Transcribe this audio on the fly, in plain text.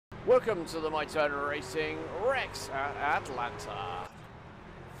Welcome to the MyTurnRacing Rex at Atlanta.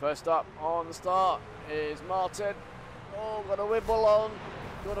 First up on the start is Martin. Oh, got a wibble on,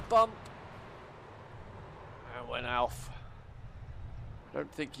 got a bump. And went Alf. I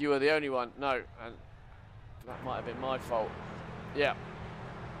don't think you were the only one. No, and that might have been my fault. Yeah.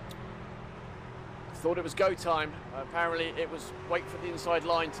 Thought it was go time. Apparently it was wait for the inside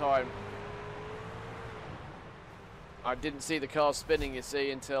line time. I didn't see the car spinning, you see,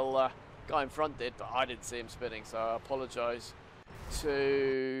 until guy in front did, but I didn't see him spinning, so I apologise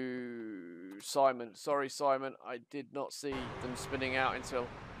to Simon. Sorry, Simon, I did not see them spinning out until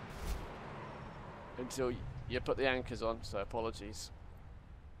you put the anchors on, so apologies.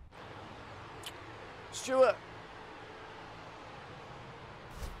 Stuart.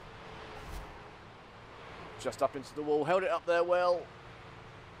 Just up into the wall, held it up there well.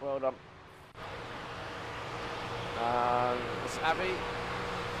 Well done. That's Abby.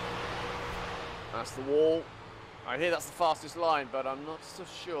 That's the wall. I hear that's the fastest line, but I'm not so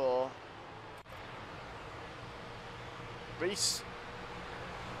sure. Reese.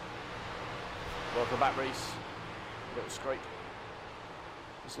 Welcome back, Reese. Little scrape.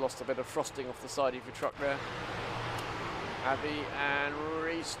 Just lost a bit of frosting off the side of your truck there. Abby and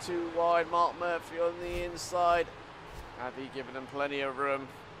Reese too wide. Mark Murphy on the inside. Abby giving them plenty of room.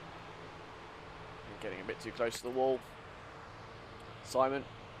 Getting a bit too close to the wall. Simon.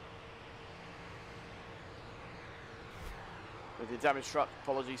 With the damaged truck,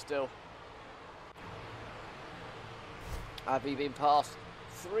 apologies still. Abby being passed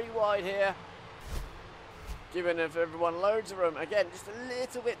 3 wide here. Giving everyone loads of room. Again, just a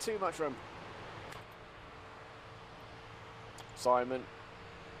little bit too much room. Simon.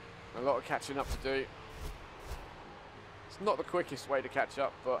 A lot of catching up to do. It's not the quickest way to catch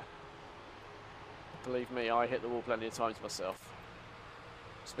up, but believe me, I hit the wall plenty of times myself.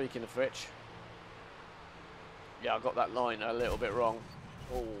 Speaking of which, yeah, I got that line a little bit wrong.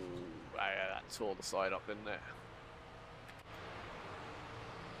 Oh, yeah, that tore the side up, didn't it?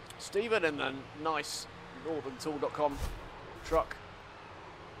 Stephen in the nice northerntool.com truck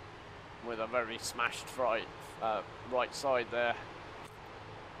with a very smashed right side there.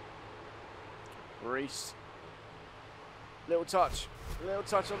 Reese. Little touch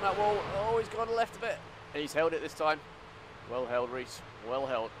on that wall. Oh, he's gone left a bit. He's held it this time. Well held, Reese. Well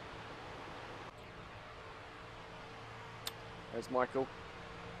held. There's Michael.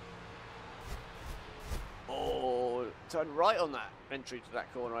 Oh, turned right on that entry to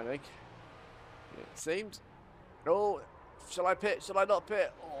that corner, I think. It seemed. Oh, shall I pit? Shall I not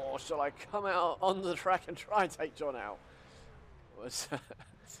pit? Or shall I come out on the track and try and take John out? Was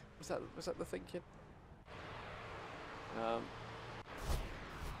that the thinking?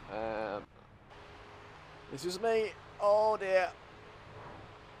 This is me. Oh dear.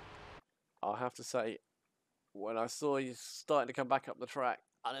 I'll have to say, when I saw you starting to come back up the track,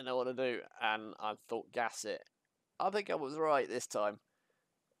 I didn't know what to do, and I thought gas it. I think I was right this time.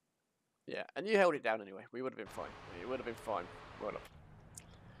 Yeah, and you held it down anyway. We would have been fine. It would have been fine. Well done.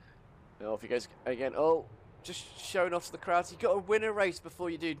 Now off he goes again. Oh, just showing off to the crowds. You've got to win a race before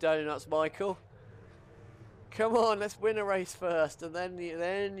you do donuts, Michael. Come on, let's win a race first, and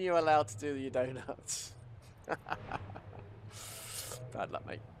then you're allowed to do your donuts. Bad luck,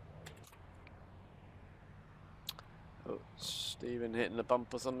 mate. Oh, Stephen hitting a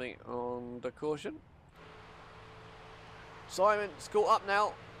bump or something on the caution. Simon's caught up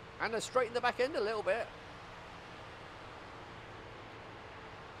now, and they're straightened the back end a little bit.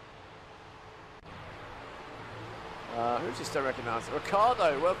 Who's this? Don't recognise it.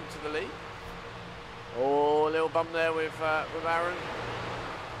 Ricardo, welcome to the league. Oh, a little bump there with Aaron.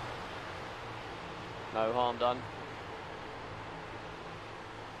 No harm done.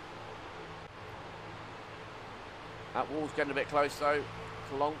 That wall's getting a bit close though.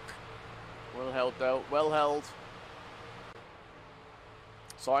 Clonk. Well held though. Well held.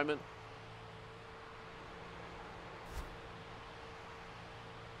 Simon.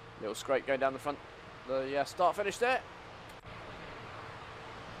 Little scrape going down the front. The start finish there.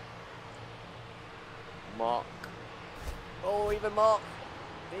 Mark. Oh, even Mark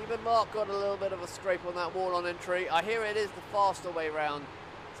got a little bit of a scrape on that wall on entry. I hear it is the faster way round.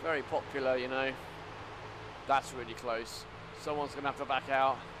 It's very popular, you know. That's really close. Someone's going to have to back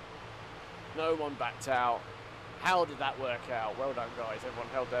out. No one backed out. How did that work out? Well done, guys. Everyone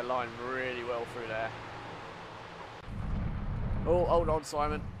held their line really well through there. Oh, hold on,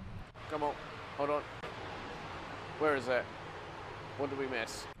 Simon. Come on. Hold on. Where is it? What did we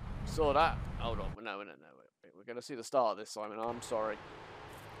miss? Saw that. Hold on. No. We're going to see the start of this, Simon. I'm sorry.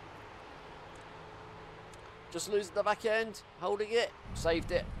 Just losing the back end. Holding it.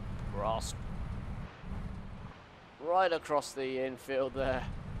 Saved it. Grasp. Right across the infield there.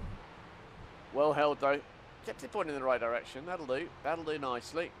 Well held though. Kept it pointing in the right direction. That'll do. That'll do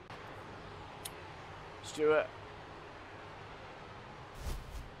nicely. Stewart.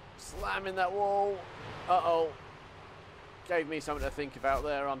 Slamming that wall. Uh-oh. Gave me something to think about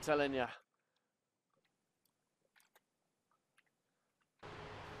there, I'm telling you.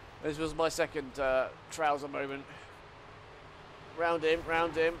 This was my second trouser moment. Round him,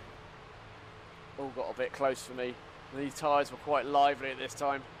 round him. All got a bit close for me. These tyres were quite lively at this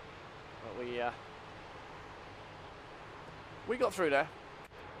time. But we got through there.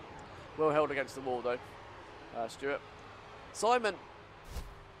 Well held against the wall though. Stewart. Simon.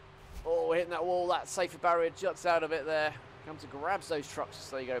 Oh, hitting that wall, that safer barrier juts out of it there. Comes and grabs those trucks as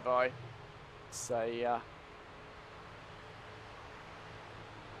they go by. So, it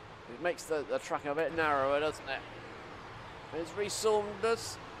makes the track a bit narrower, doesn't it? There's Rhys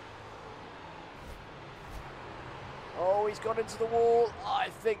Saunders. Oh, he's got into the wall. I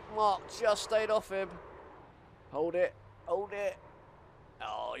think Mark just stayed off him. Hold it, hold it.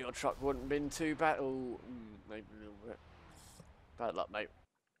 Oh, your truck wouldn't have been too bad. Oh, maybe a little bit. Bad luck, mate.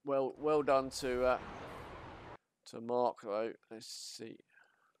 Well done to Mark though. Let's see.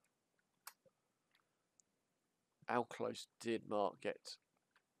 How close did Mark get?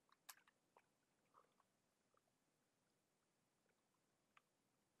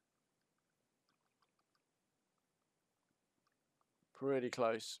 Pretty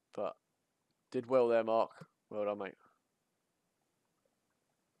close, but did well there, Mark. Well done, mate.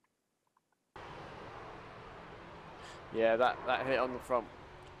 Yeah, that hit on the front.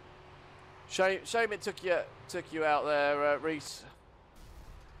 Shame it took you out there, Rhys.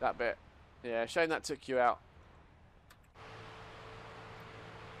 That bit. Yeah, shame that took you out.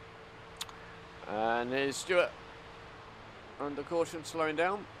 And here's Stewart. Under caution, slowing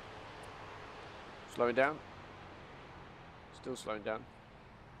down. Slowing down. Still slowing down.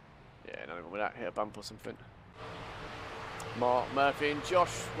 Yeah, nothing wrong with that. Hit a bump or something. Mark, Murphy and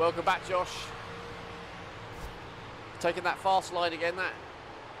Josh. Welcome back, Josh. Taking that fast line again.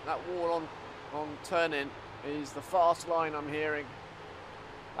 That wall on turn-in is the fast line I'm hearing.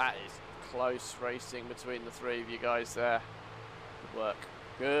 That is close racing between the three of you guys there. Good work.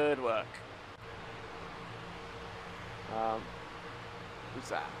 Good work. Who's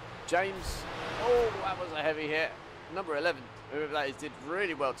that? James. Oh, that was a heavy hit. Number 11, whoever that is, did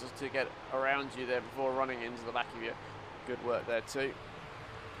really well just to get around you there before running into the back of you. Good work there too.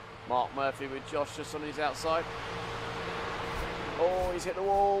 Mark Murphy with Josh just on his outside. Oh, he's hit the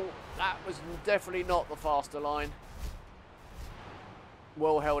wall. That was definitely not the faster line.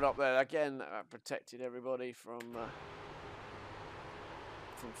 Well held up there. Again, that protected everybody from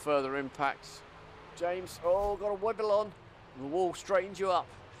further impacts. James, oh, got a wibble on. The wall straightened you up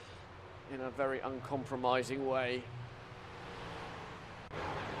in a very uncompromising way.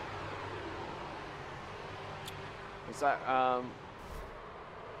 Is that,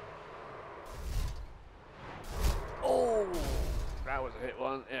 oh, that was a hit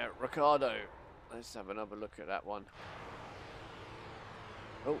one. Yeah, Ricardo. Let's have another look at that one.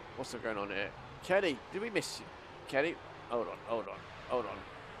 Oh, what's going on here? Kenny, did we miss you? Kenny, hold on, hold on, hold on.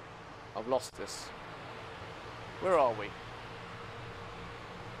 I've lost this. Where are we?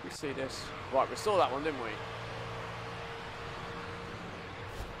 We see this. Right, we saw that one, didn't we?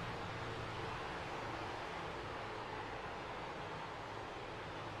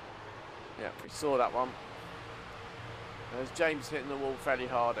 Yeah, we saw that one. There's James hitting the wall fairly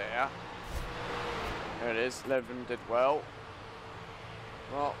hard here. There it is. Levin did well.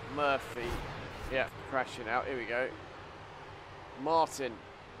 Well, Murphy. Yeah, crashing out. Here we go. Martin.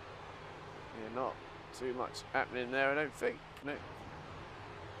 Yeah, not too much happening there, I don't think. No.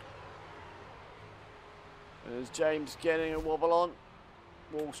 There's James getting a wobble on.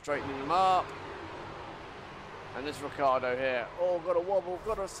 Wall straightening him up. And there's Ricardo here. Oh, got a wobble,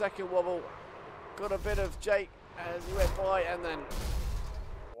 got a second wobble. Got a bit of Jake as he went by, and then,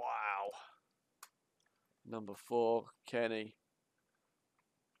 wow. Number 4, Kenny.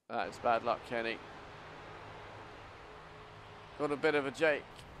 That is bad luck, Kenny. Got a bit of a Jake,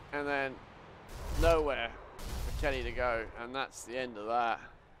 and then nowhere for Kenny to go, and that's the end of that.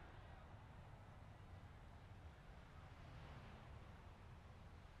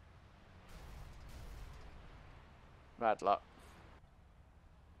 Bad luck.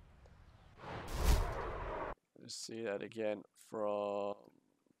 Let's see that again from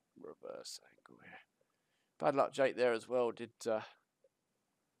reverse angle here. Bad luck, Jake, there as well.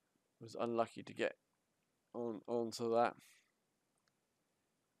 Was unlucky to get onto that.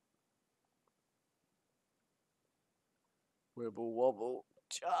 Wibble wobble.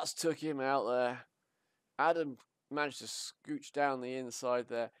 Just took him out there. Adam managed to scooch down the inside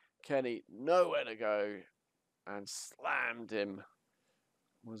there. Kenny, nowhere to go, and slammed him.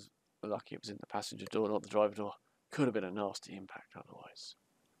 Was lucky it was in the passenger door, not the driver door. Could have been a nasty impact otherwise.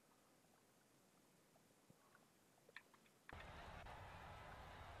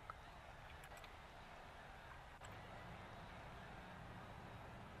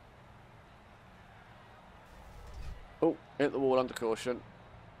 Oh, hit the wall under caution.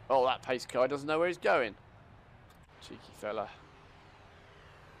 Oh, that pace car doesn't know where he's going. Cheeky fella.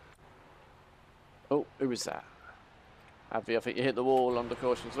 Oh, who was that? Avi, I think you hit the wall under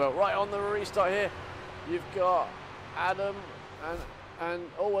caution as well. Right on the restart here, you've got Adam and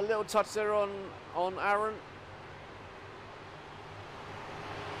oh, a little touch there on Aaron.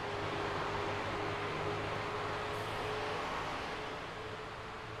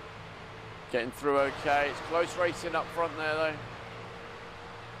 Getting through okay. It's close racing up front there though.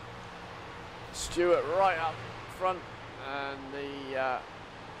 Stewart right up front, and the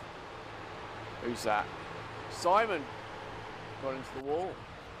who's that? Simon got into the wall.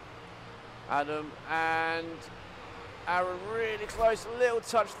 Adam and Aaron really close. A little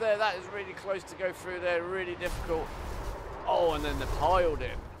touch there. That is really close to go through there. Really difficult. Oh, and then they piled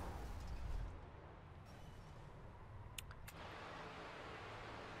in.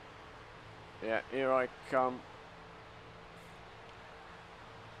 Yeah, here I come.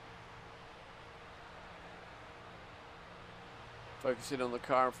 Focusing on the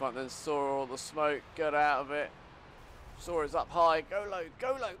car in front, then saw all the smoke, got out of it. Saw it's up high, go low,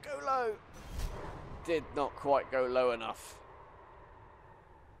 go low, go low. Did not quite go low enough.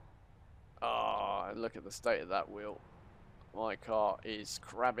 Ah, and look at the state of that wheel. My car is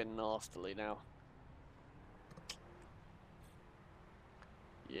crabbing nastily now.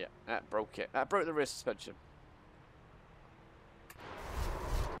 Yeah, that broke it. That broke the rear suspension.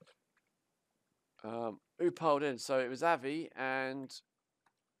 Who piled in? So it was Avi and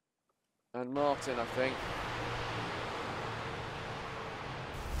Martin, I think.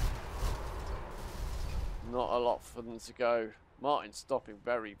 Not a lot for them to go. Martin stopping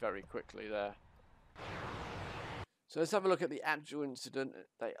very, very quickly there. So let's have a look at the actual incident.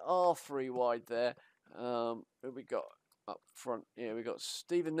 They are 3 wide there. Who we got up front? Yeah, we got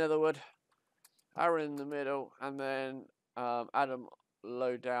Stephen Netherwood, Aaron in the middle, and then Adam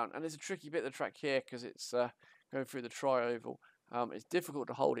low down. And it's a tricky bit of the track here because it's going through the tri-oval. It's difficult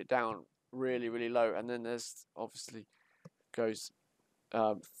to hold it down really, really low. And then there's obviously goes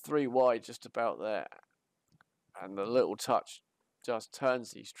 3 wide just about there. And the little touch just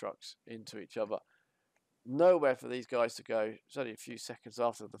turns these trucks into each other. Nowhere for these guys to go. It's only a few seconds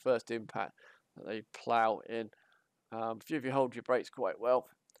after the first impact that they plough in. A few of you hold your brakes quite well.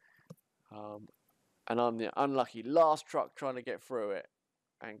 And I'm the unlucky last truck trying to get through it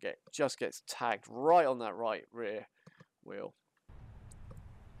and just gets tagged right on that right rear wheel.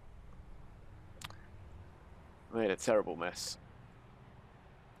 Made a terrible mess.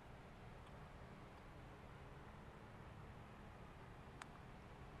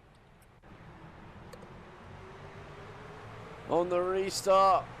 On the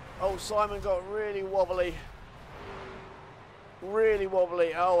restart, oh, Simon got really wobbly. Really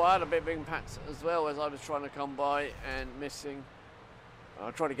wobbly. Oh, I had a bit of impact as well as I was trying to come by and missing.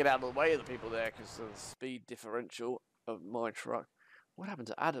 I tried to get out of the way of the people there because of the speed differential of my truck. What happened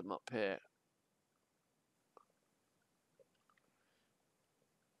to Adam up here?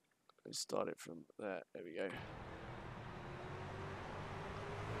 Let's start it from there. There we go.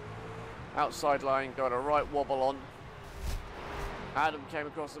 Outside line, got a right wobble on. Adam came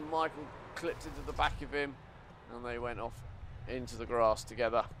across and Michael clipped into the back of him and they went off into the grass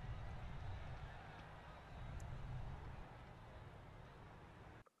together.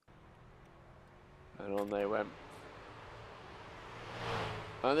 And on they went.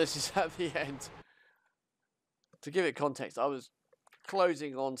 And this is at the end. To give it context, I was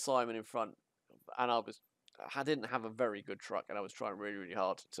closing on Simon in front and I didn't have a very good truck and I was trying really, really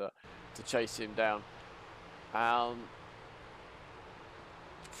hard to chase him down.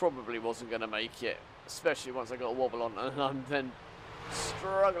 Probably wasn't going to make it, especially once I got a wobble on, and I'm then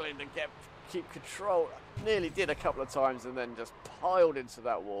struggling to keep control. I nearly did a couple of times and then just piled into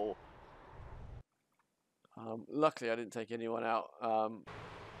that wall. Luckily I didn't take anyone out.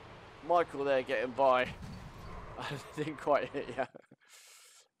 Michael there getting by. I didn't quite hit you.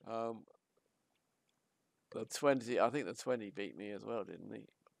 The 20, I think the 20 beat me as well, didn't he?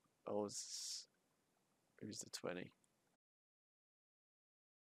 Who's the 20?